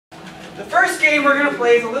The first game we're gonna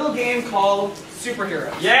play is a little game called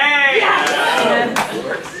Superheroes. Yay! Yes!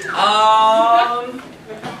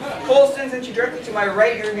 Colston, since you're directly to my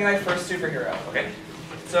right, you're gonna be my first superhero. Okay.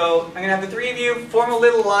 So I'm gonna have the three of you form a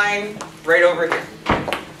little line right over here.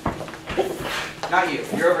 Not you.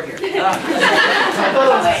 You're over here.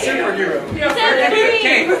 Superhero.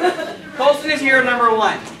 Okay. Colston is hero number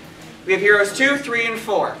 1. We have heroes 2, 3, and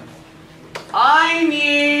 4. I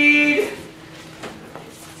need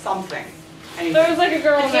something. Anything. There was like a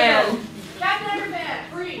girl man. Captain Underpants,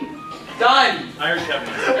 free. Done. Irish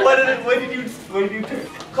Captain. What did you pick?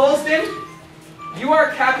 Colston, you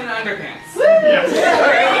are Captain Underpants. Yes.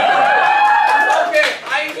 Okay,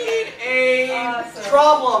 I need a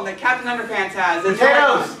problem that Captain Underpants has.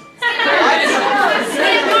 Potatoes.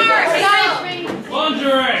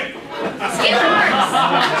 Lingerie.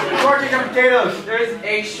 Shortage of potatoes. There's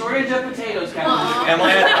a shortage of potatoes, Captain. Am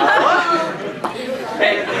I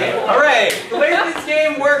Alright, the way that this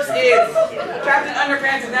game works is Captain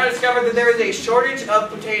Underpants has now discovered that there is a shortage of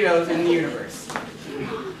potatoes in the universe.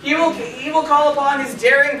 He will call upon his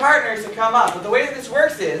daring partners to come up, but the way that this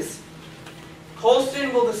works is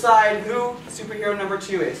Colston will decide who superhero number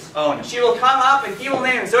 2 is. Oh no. She will come up and he will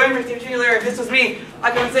name him. So in particular, if this was me, I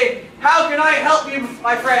can say, "How can I help you,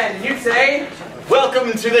 my friend?" And you'd say,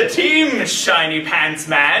 Welcome to the team, Shiny Pants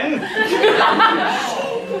Man.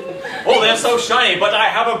 Oh, they're so shiny, but I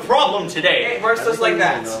have a problem today. it works just like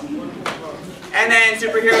that. And then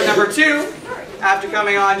superhero number 2, after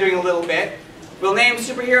coming on doing a little bit, we'll name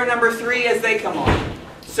superhero number 3 as they come on.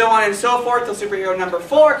 So on and so forth till superhero number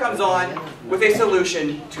 4 comes on with a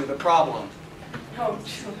solution to the problem. Oh,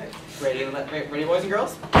 Ready, boys and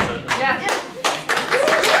girls? yeah.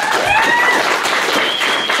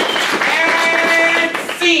 And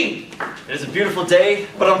scene! It is a beautiful day,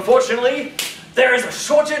 but unfortunately, there is a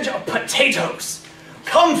shortage of potatoes.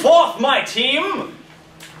 Come forth, my team!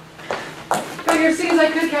 Got here as soon as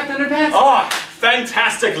I could, Captain Underpants. Oh,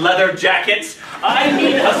 fantastic leather jackets. I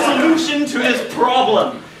need a solution to this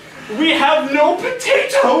problem. We have no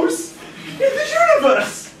potatoes in the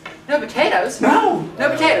universe. No potatoes? No. No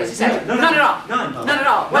potatoes, you said? No, no, None at all? None. None at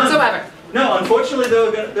all, whatsoever? No, unfortunately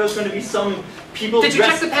there's going to be some people Did you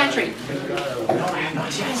check dressed... the pantry? No, I have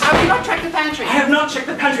not yet. How have you not checked the pantry? I have not checked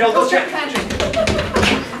the pantry. I'll Go go check check. the pantry.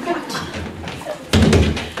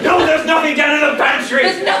 No, there's nothing down in the pantry.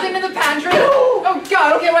 There's nothing in the pantry? Oh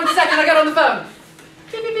God, okay, 1 second, I got on the phone.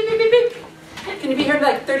 Beep, beep, beep, beep, beep, beep. Can you be here in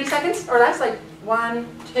like 30 seconds or less? Like 1,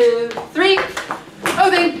 2, 3. Oh,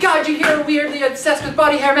 thank God you're here, weirdly obsessed with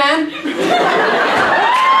body hair man.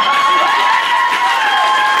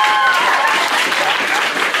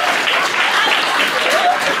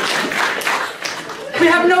 We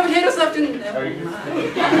have no potatoes left in... Time.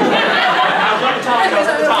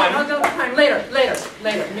 Later.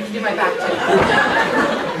 You can do my back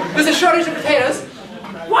too. There's a shortage of potatoes.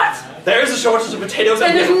 What? There is a shortage of potatoes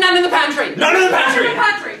And there's none in the pantry. None in the pantry. None in the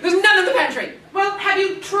pantry. There's none in the pantry. Well, have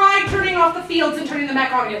you tried turning off the fields and turning them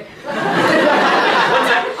back on again?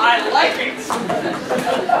 I like it!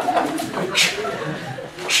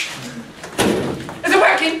 Is it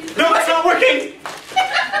working? No, it's not working.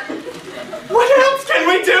 What else can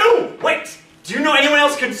we do? Wait, do you know anyone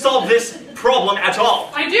else could solve this problem at all?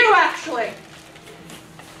 I do, actually.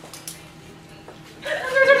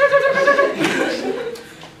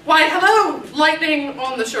 Why, hello, lightning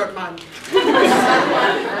on the short man.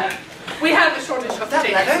 We have a shortage of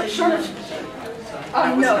potatoes. Shortage.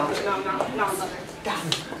 Oh, no.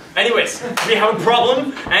 Anyways, we have a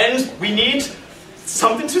problem, and we need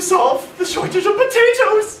something to solve the shortage of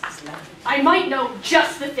potatoes. I might know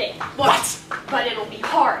just the thing. What? But it'll be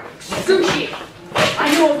hard. Excruciating.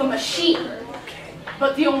 I know of a machine.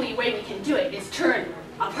 But the only way we can do it is turn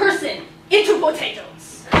a person into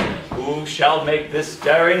potatoes. Who shall make this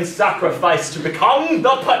daring sacrifice to become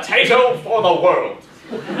the potato for the world?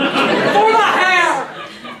 For the hair!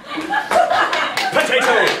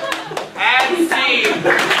 Potato! And scene!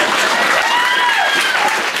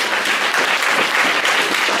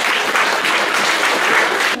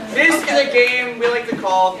 This is a game we like to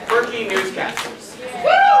call Quirky Newscasters.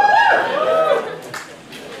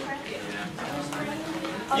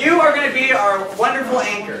 You are going to be our wonderful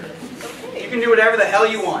anchor. You can do whatever the hell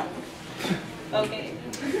you want. Okay.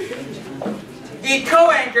 The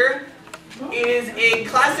co-anchor is a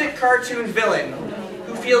classic cartoon villain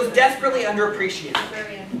who feels desperately underappreciated.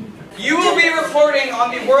 You will be reporting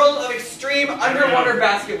on the world of extreme underwater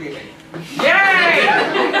basket weaving. Yay!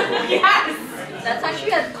 Yes! That's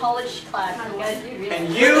actually a college class. You guys do really. And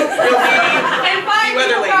you will be And 5 the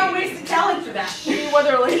weather people found lady. ways to talent for that.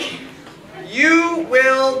 Weather lady. You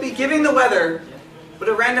will be giving the weather but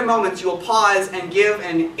at random moments you will pause and give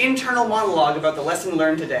an internal monologue about the lesson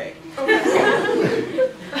learned today.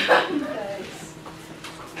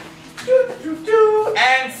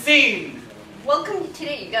 And scene! Welcome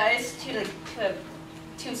today, you guys, to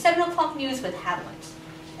 7 o'clock news with Hamlet.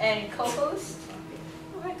 And co-host?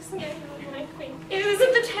 Is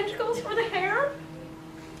it the tentacles or the hair?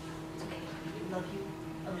 It's okay. We love you.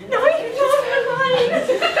 No, you don't.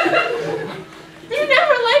 You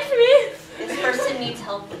never liked me. This person needs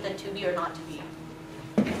help with the to be or not to be.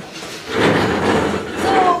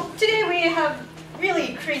 So today we have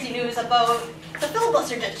really crazy news about the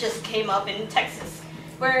filibuster that just came up in Texas,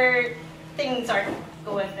 where things aren't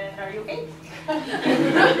going. And are you okay?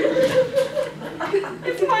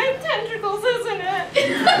 It's my tentacles, isn't it?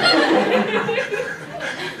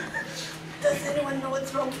 Does anyone know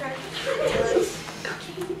what's wrong, Frank?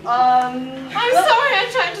 I'm sorry I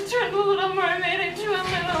tried to turn the Little Mermaid into a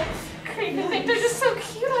little creepy thing. They're just so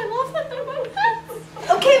cute. I love that they're my pets.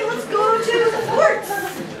 Okay, let's go to the fort.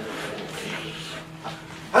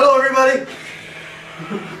 Hello, everybody.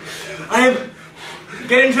 I am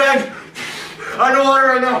getting dragged underwater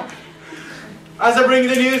right now as I bring you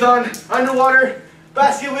the news on underwater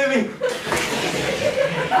basket weaving.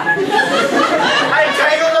 I'm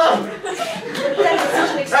tangled up. That is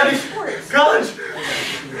such an extreme sport. College,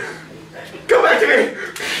 come back to me.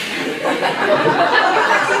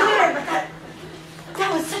 That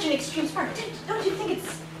was such an extreme sport. Don't you think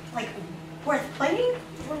it's, like, worth playing?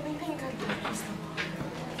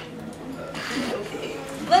 Okay,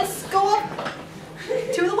 let's go up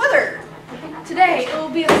to the weather. Today, it will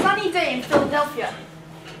be a sunny day in Philadelphia.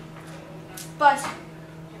 But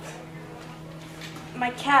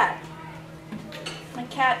my cat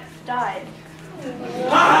died.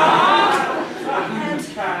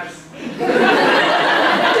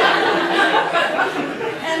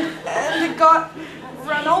 And it got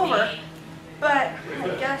run over. But I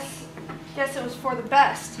guess it was for the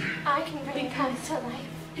best. I can bring cats to life.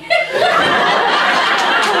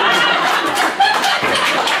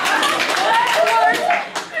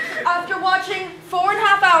 After watching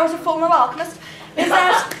 4.5 hours of Fullmetal Alchemist, is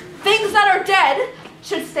that things that are dead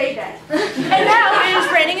should stay dead. And now it is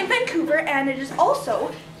raining in Vancouver, and it is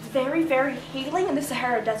also very, very healing in the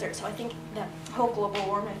Sahara Desert. So I think that whole global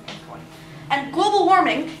warming is going. And global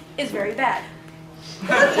warming is very bad.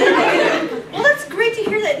 Well, that's great to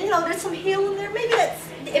hear that, there's some hail in there. Maybe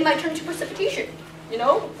it might turn to precipitation.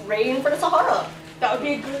 Rain for the Sahara. That would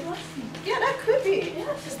be a good lesson. Yeah, that could be.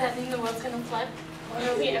 Yeah, does that mean the world's gonna flood? Water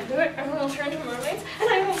will be everywhere, everyone will turn into mermaids, and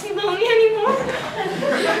I won't be lonely anymore.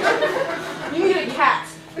 You need a cat.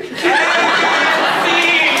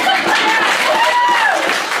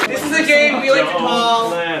 This is a game we like to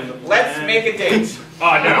call Let's Make a Date.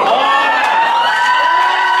 Oh no!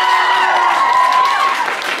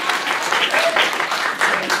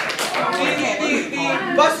 The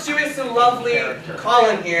bustuous and lovely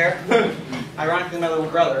Colin here, ironically my little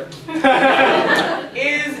brother,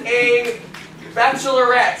 is a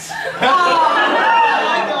bachelorette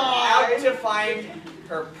out to find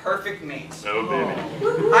her perfect mate. Oh, baby.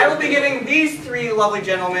 I will be giving these three lovely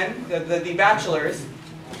gentlemen, the bachelors,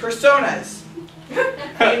 personas.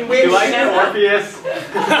 In which, You like it, Orpheus?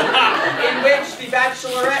 in which the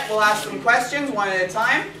bachelorette will ask them questions one at a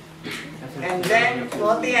time, and then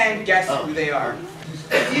we'll at the end guess who they are.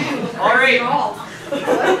 All right.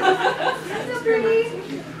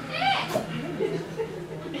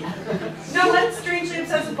 No, let's strangely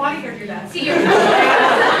obsessive bodyguard your dad. See, you're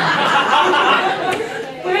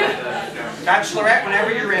Bachelorette,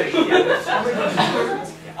 whenever you're ready.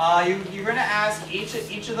 You're going to ask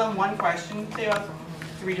each of them one question. They have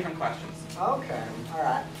 3 different questions. Okay, all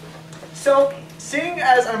right. So, seeing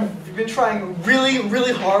as I've been trying really,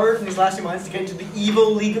 really hard in these last few months to get into the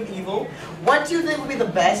evil League of Evil, what do you think would be the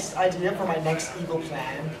best idea for my next evil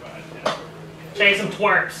plan? Chase some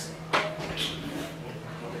twerps.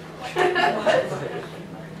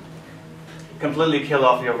 Completely kill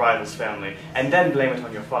off your rival's family, and then blame it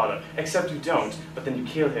on your father. Except you don't, but then you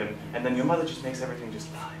kill him, and then your mother just makes everything just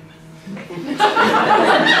fine. And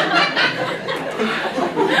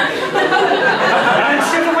then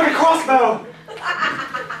shoot him with a crossbow!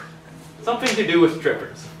 Something to do with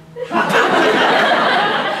strippers. I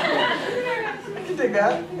can dig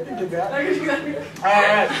that. I can dig that.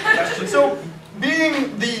 Alright, so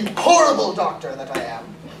being the horrible doctor that I am,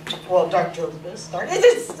 well, Dr.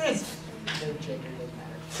 Elizabeth, it's no gender, it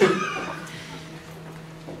doesn't matter.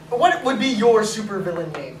 What would be your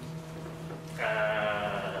supervillain name? I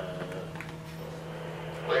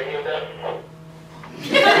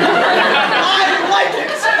like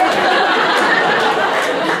it!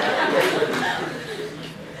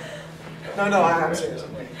 No, I'm serious.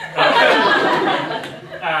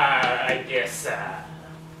 I guess,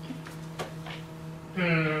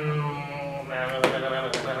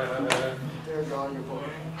 They're gone, your boy.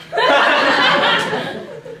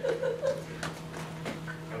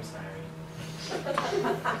 I'm sorry.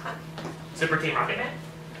 Super Team Rocket Man?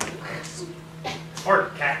 Or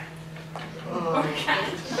Cat? Oh,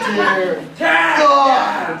 dear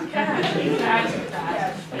God!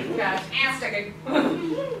 And sticking.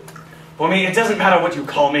 For me, it doesn't matter what you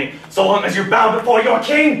call me, so long as you bow before your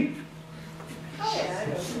king!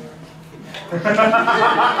 Well,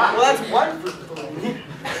 that's one for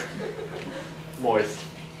Moist.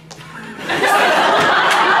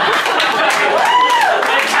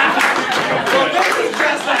 Well, this is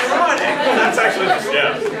just ironic. That's actually just,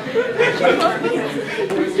 yeah.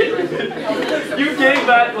 You gave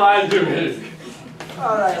that line to me.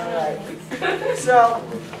 Alright. So,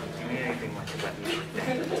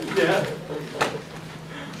 Yeah.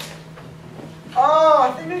 oh,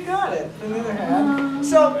 I think I got it. On the other hand.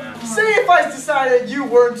 So, say if I decided you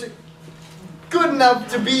weren't good enough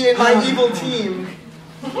to be in my evil team,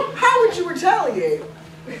 how would you retaliate?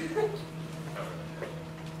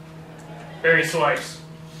 Barry Swipes.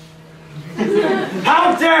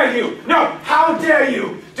 How dare you! No, how dare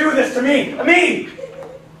you do this to me! Me!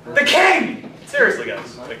 The king! Seriously,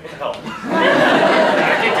 guys. Like, what the hell?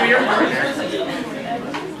 Gotta get to your partner.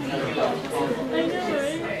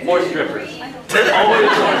 More strippers. Always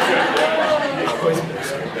more strippers.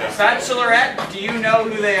 Bachelorette, do you know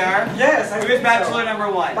who they are? Yes, I Who is think so. Bachelor number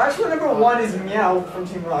 1? Bachelor number 1 is Meow from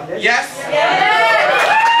Team Rocket. Yes?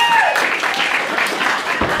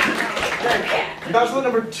 Okay. Bachelor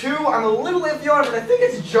number 2, I'm a little iffy on it, but I think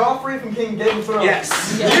it's Joffrey from King Game of Thrones.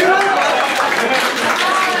 Yes.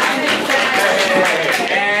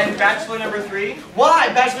 And Bachelor number 3? Why?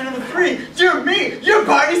 Bachelor number 3, you're me! You're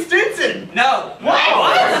Barney Stinson! No.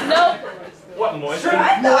 What? Nope. What, moist?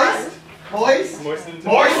 Moist? Moist? Moist and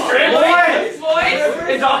Moist?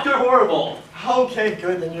 And Dr. Horrible. Okay,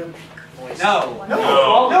 good, then you're moist. No. No!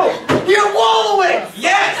 No. No! You're Wallowitz!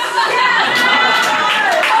 Yes!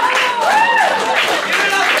 Give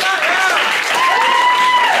it up for that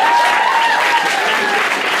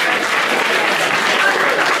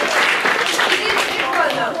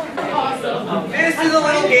round. This is a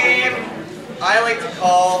little game I like to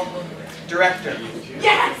call Director.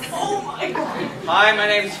 Yes! Oh my god! Hi, my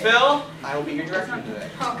name's Phil. I will be your director today.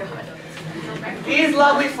 Oh god. These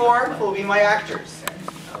lovely four will be my actors.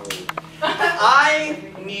 I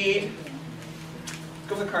need... Let's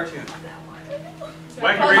go with a cartoon.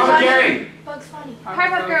 Gary. Bugs Bunny.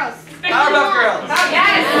 Powerpuff Girls. Powerpuff Girls.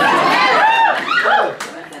 Yes!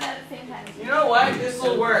 You know what? This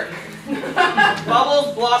will work.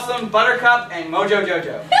 Bubbles, Blossom, Buttercup, and Mojo Jojo. The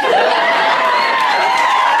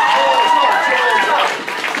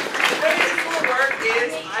way this will work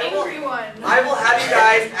is I will have you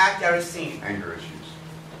guys act out a scene. Anger issues.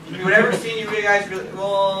 You can do whatever scene you guys really...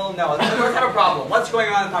 Well, no. Let's have a problem. What's going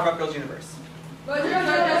on in the Powerpuff Girls universe?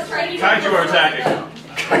 Kaiju are attacking.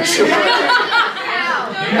 Please, sure.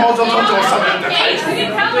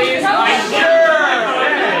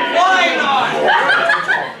 Why not?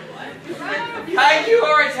 Kaiju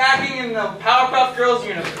are attacking in the Powerpuff Girls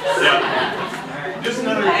universe. Yeah. Just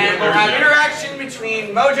another. And we'll have interaction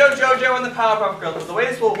between Mojo Jojo and the Powerpuff Girls. But the way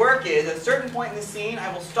this will work is, at a certain point in the scene,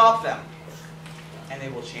 I will stop them. And they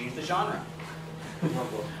will change the genre.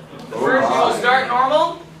 First, you will start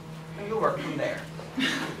normal, and you'll work from there.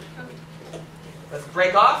 Let's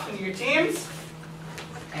break off into your teams.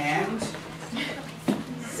 And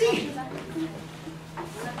scene.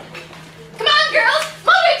 Come on, girls!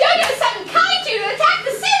 Mojo Jojo is sending Kaiju to attack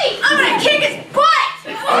the city! I'm gonna kick his butt!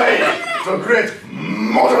 Hey, the great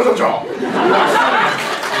Mojo.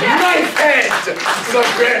 Knife head, the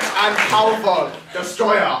great and powerful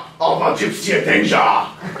destroyer of Egyptian danger.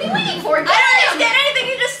 What are you waiting for? I don't understand anything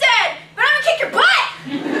you just said, but I'm gonna kick your butt!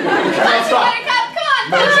 Come on, Buttercup, come on,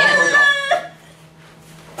 Buttercup!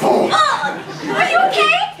 Are you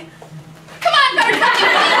okay? Come on, Buttercup!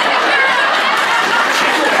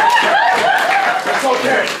 It's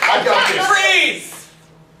okay, I got this. Freeze!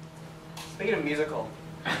 Speaking of musical.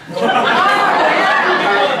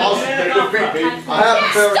 I'll stick with me. I have a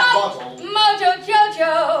favorite Stop! bottle. Mojo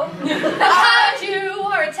Jojo! The Kaiju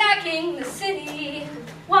are attacking the city.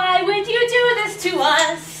 Why would you do this to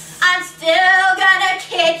us? I'm still gonna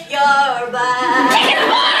kick your butt. Kick his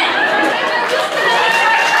butt!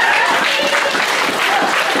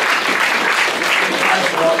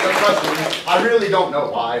 I really don't know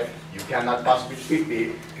why you cannot possibly defeat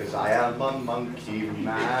me, because I am a monkey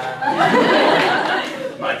man.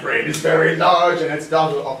 My brain is very large and it's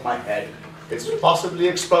down off my head. It's possibly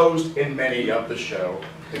exposed in many of the show.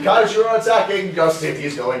 Because you're attacking, your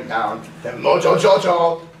city's going down. Then Mojo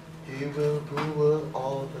Jojo, he will rule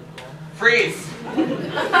all the land. Freeze!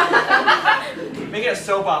 Make it a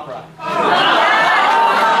soap opera.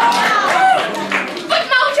 But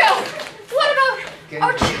Mojo, what about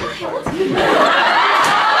our child?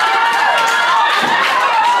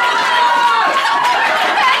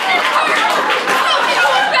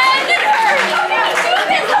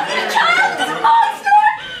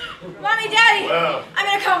 Mommy, Daddy, Well. I'm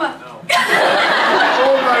in a coma.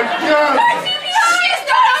 Oh my God! She's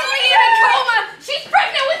not only in a coma, she's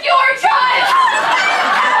pregnant with your child!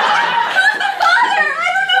 Who's the father? I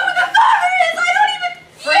don't know who the father is! I don't even...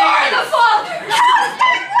 You're the father! How does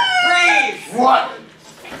that work? What?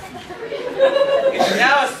 It's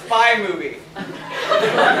now a spy movie.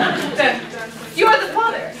 You're the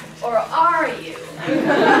father, or are you?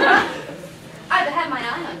 I've had my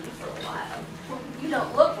eye on you for a while. You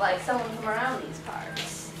don't look like someone from around these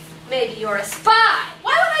parts. Maybe you're a spy.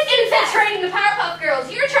 Why would I do infiltrating the Powerpuff Girls?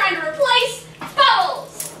 You're trying to replace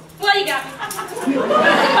Bubbles. Well, you got me.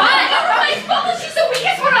 Why don't replace Bubbles? She's the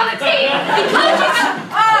weakest one on the team. Because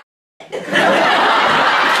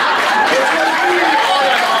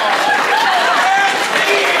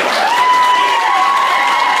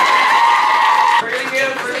We're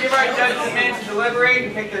gonna give our judges a minute to deliberate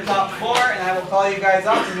and pick their top 4, and I will call you guys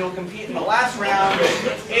up, and we will compete in the last round.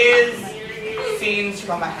 Is scenes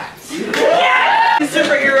from a hat. The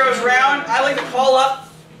superheroes round, I like to call up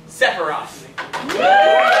Sephiroth.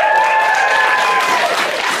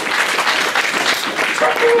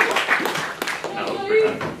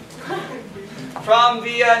 From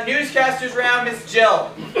the newscasters round, Miss Jill.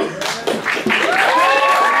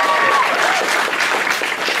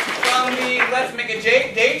 From the Let's Make a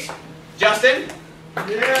Date, Justin.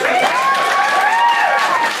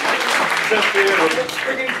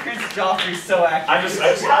 Freaking Chris Joffrey's so accurate. I just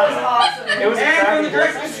had it. It was And from the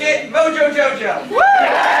director's skit, Mojo Jojo.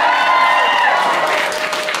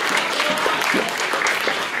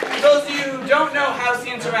 For those of you who don't know how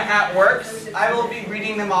Scenes from a Hat works, I will be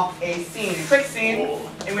reading them off a scene, a quick scene,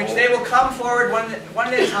 in which they will come forward one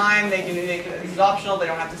at a time. This is optional, they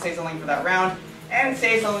don't have to say something for that round, and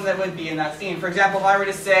say something that would be in that scene. For example, if I were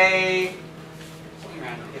to say...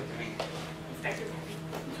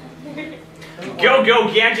 Go,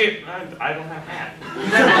 Gadget! I don't have hat.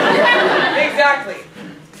 Exactly.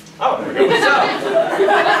 Oh, there we go.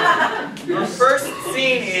 So, your first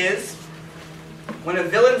scene is when a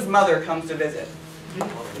villain's mother comes to visit.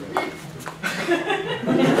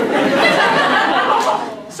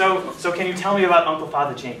 So can you tell me about Uncle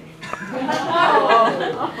Father Jamie?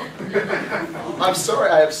 I'm sorry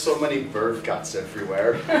I have so many bird guts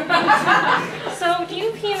everywhere. So, do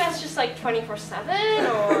you PMS just like 24/7,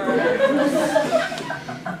 or?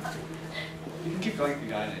 You can keep going if you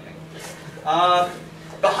got anything.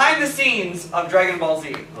 Behind the scenes of Dragon Ball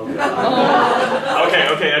Z. Okay,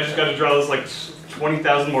 I just got to draw this like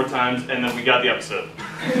 20,000 more times, and then we got the episode.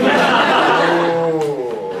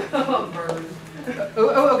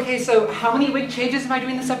 Okay, so how many wig changes am I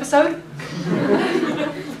doing this episode?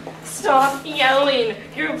 Stop yelling!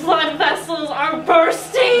 Your blood vessels are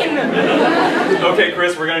bursting! Okay,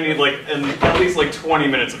 Chris, we're gonna need like at least like 20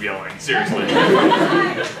 minutes of yelling. Seriously.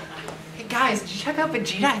 Hey guys, did you check out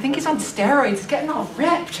Vegeta? I think he's on steroids. He's getting all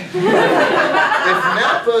ripped. If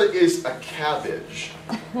Nappa is a cabbage,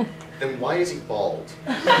 then why is he bald?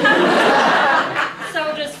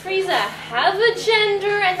 So does Frieza have a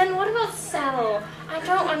gender? And then what about Cell? I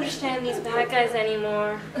don't understand these bad guys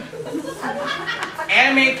anymore.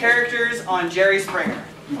 Anime characters on Jerry Springer.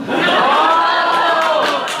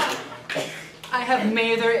 I have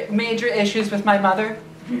major issues with my mother.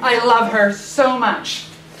 I love her so much.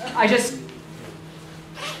 I just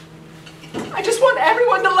want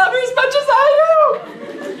everyone to love her as much as I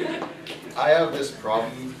do. I have this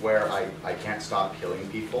problem where I can't stop killing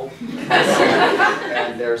people.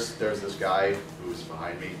 And there's this guy who's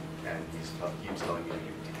behind me, and he keeps telling me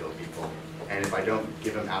to kill people. And if I don't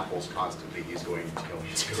give him apples constantly, he's going to kill me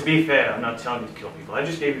too. To be fair, I'm not telling you to kill people. I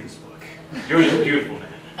just gave you this book. You're just a beautiful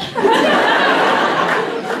man.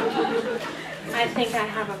 I think I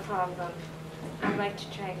have a problem. I like to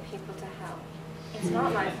drag people to hell. It's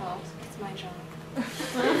not my fault. It's my job.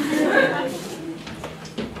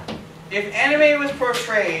 If anime was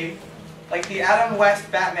portrayed like the Adam West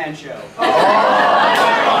Batman show.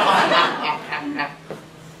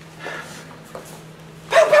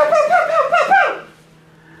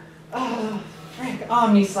 Oh, Frank,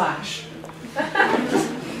 Omni-slash.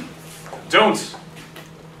 Don't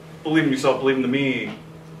believe in yourself, believe in the me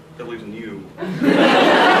that believes in you.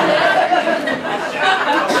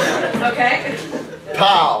 Okay.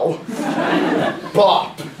 Pow!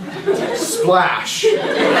 Bop! Splash! Break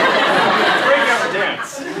out the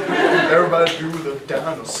dance. Everybody do the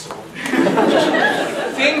dinosaur.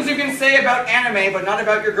 Things you can say about anime, but not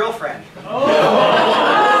about your girlfriend.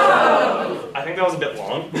 I think that was a bit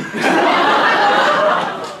long.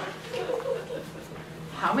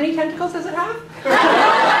 How many tentacles does it have?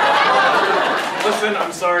 Listen,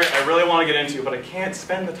 I'm sorry, I really want to get into it, but I can't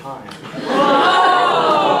spend the time.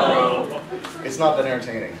 It's not that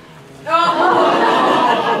entertaining.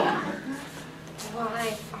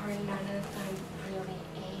 Why are none of them really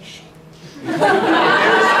Asian?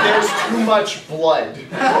 There's too much blood.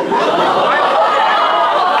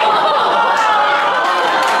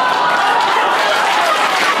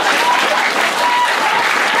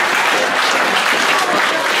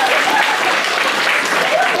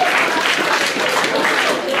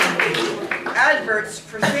 Adverts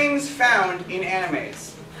for things found in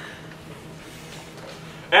animes.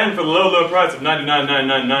 And for the low, low price of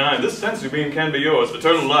 $99.99, this sensory beam can be yours,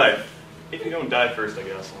 eternal life. If you don't die first, I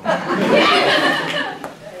guess.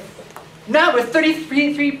 Now with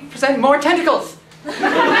 33% more tentacles.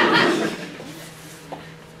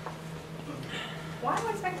 Why do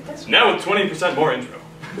I expect this? Now with 20% more intro.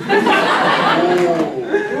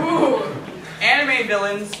 Ooh. Anime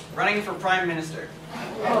villains running for Prime Minister.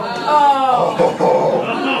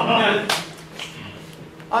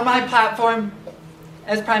 On my platform,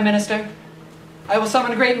 as Prime Minister, I will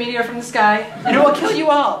summon a great meteor from the sky, and it will kill you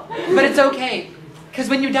all. But it's okay, because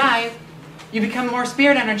when you die, you become more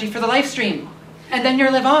spirit energy for the life stream. And then you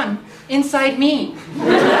live on, inside me.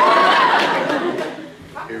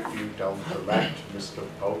 If you don't elect Mr.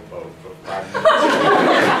 Popo for Prime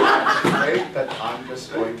Minister, wait, that I'm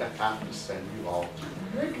just going to have to send you all to the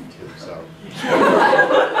negative zone.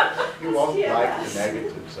 You won't like the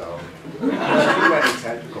negative zone. Too many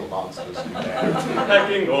tentacle monsters in there.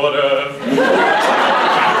 Pecking order.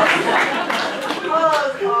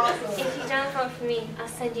 If you don't vote for me, I'll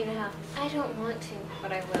send you to hell. I don't want to,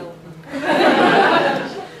 but I will.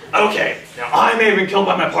 Okay, now I may have been killed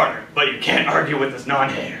by my partner, but you can't argue with this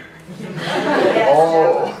non-hater.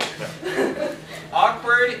 Oh.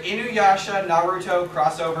 Awkward Inuyasha Naruto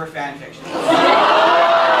crossover fanfiction.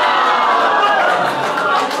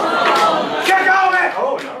 Check on it!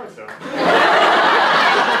 Oh, Naruto.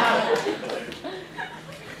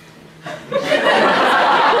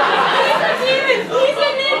 He's a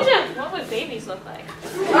ninja! What would babies look like?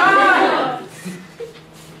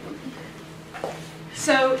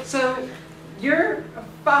 So you're a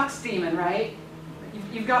fox demon, right?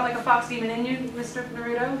 You've got like a fox demon in you, Mr.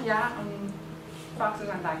 Naruto? Yeah? Foxes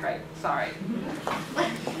aren't that great. Sorry.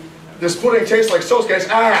 This pudding tastes like Sosuke's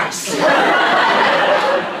ass!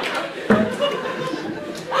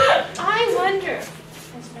 I wonder, is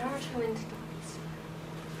Naruto into dogs?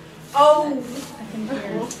 Oh.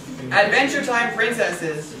 Adventure Time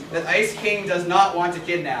princesses that Ice King does not want to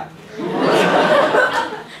kidnap.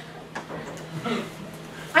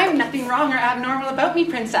 I have nothing wrong or abnormal about me,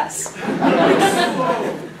 princess.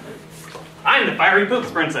 I'm the fiery poops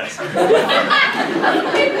princess. I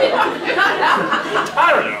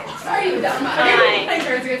don't know. Sorry, you dumb. Hi,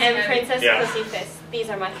 I'm Princess Pussy Fist. These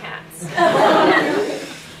are my cats.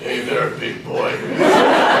 Hey there, big boy.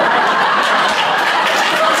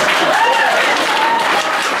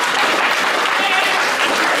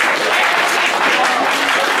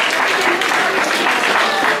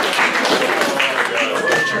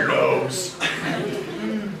 Your nose. I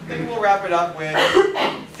think we'll wrap it up with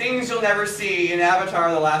things you'll never see in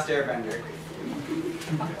Avatar: The Last Airbender.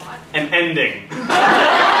 An ending.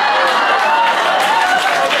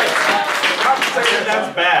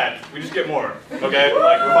 That's bad. We just get more. Okay?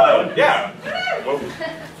 Like, we're fine. Yeah. Whoa.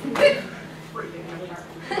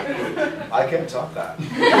 I can't top that.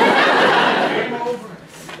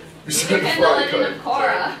 You said You can before I the could. legend of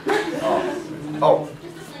Korra. Oh.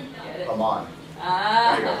 Come on.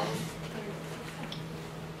 There you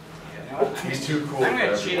go. He's too cool. I'm going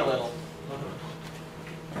for to cheat a everyone. little.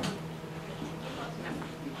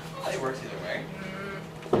 It works either way.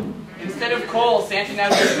 Instead of coal, Santa now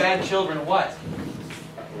gives bad children what?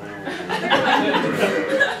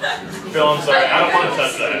 Phil, I'm sorry. I don't want to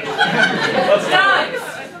touch that. Let's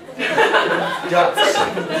Ducks.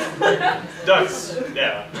 Ducks.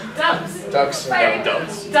 Yeah. Dubs. Ducks and Fiery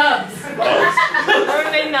ducks. Dubs.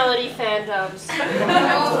 Mermaid Melody fandoms.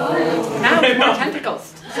 Now with more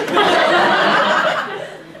tentacles.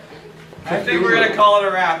 I think we're going to call it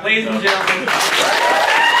a wrap. Ladies and gentlemen.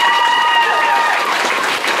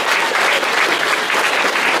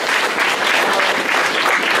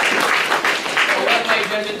 I'll let my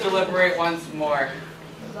judges deliberate once more.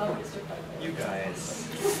 You guys.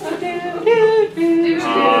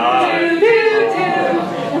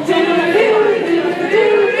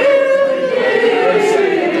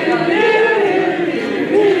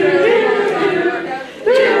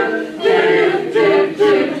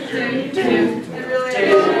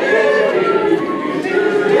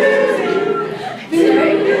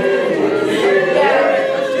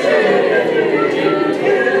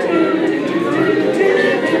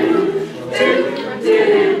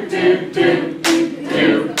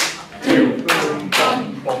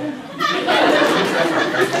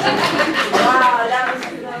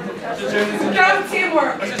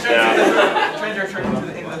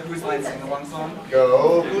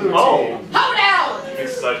 Go blue team. Oh. Hold down!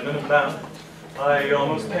 Excitement abound. I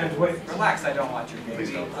almost can't wait. Relax, I don't want your Please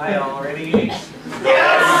baby. don't. I already ate.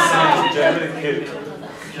 Yes!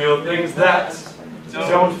 Kill things that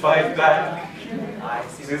don't fight back. I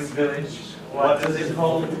see This village, what does it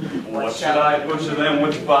hold? What should I butcher them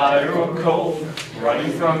with fire or cold?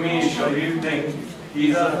 Running from me, sure you think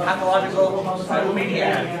He's a pathological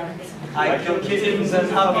psychomaniac. I kill kittens and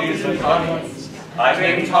puppies and bunnies. I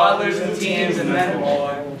bring toddlers and teens and then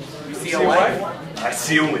more. You see a wife? I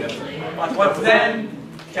see a window. What then?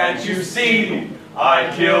 Can't you see?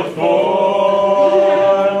 I kill for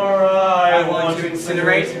I want to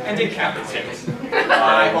incinerate and decapitate.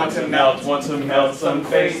 I want to melt some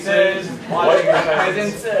faces. Watching the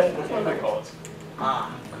peasants. What do they call it?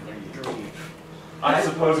 Grieve. I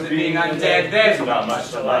suppose being undead, there's not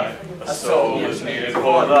much to life. A soul is needed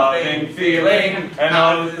for loving, feeling, and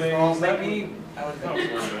all the things that we.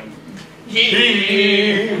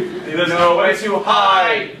 There's nowhere to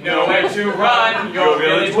hide, nowhere to run. Your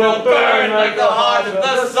village will burn like the heart of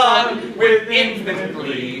the sun with infinite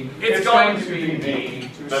glee. It's going to be me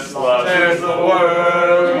that slaughters the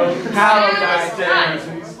world. How can I stand?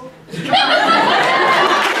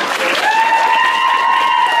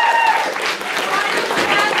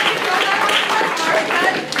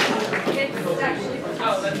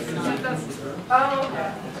 Oh,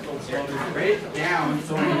 okay. Write it down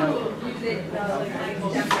so we know.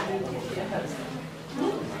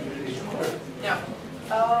 Yeah.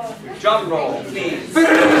 Oh. Drum roll, please.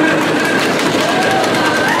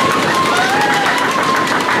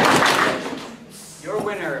 Your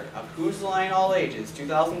winner of Who's Line All Ages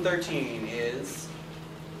 2013 is,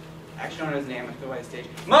 actually don't know his name, I have to go by his stage,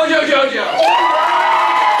 Mojo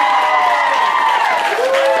Jojo!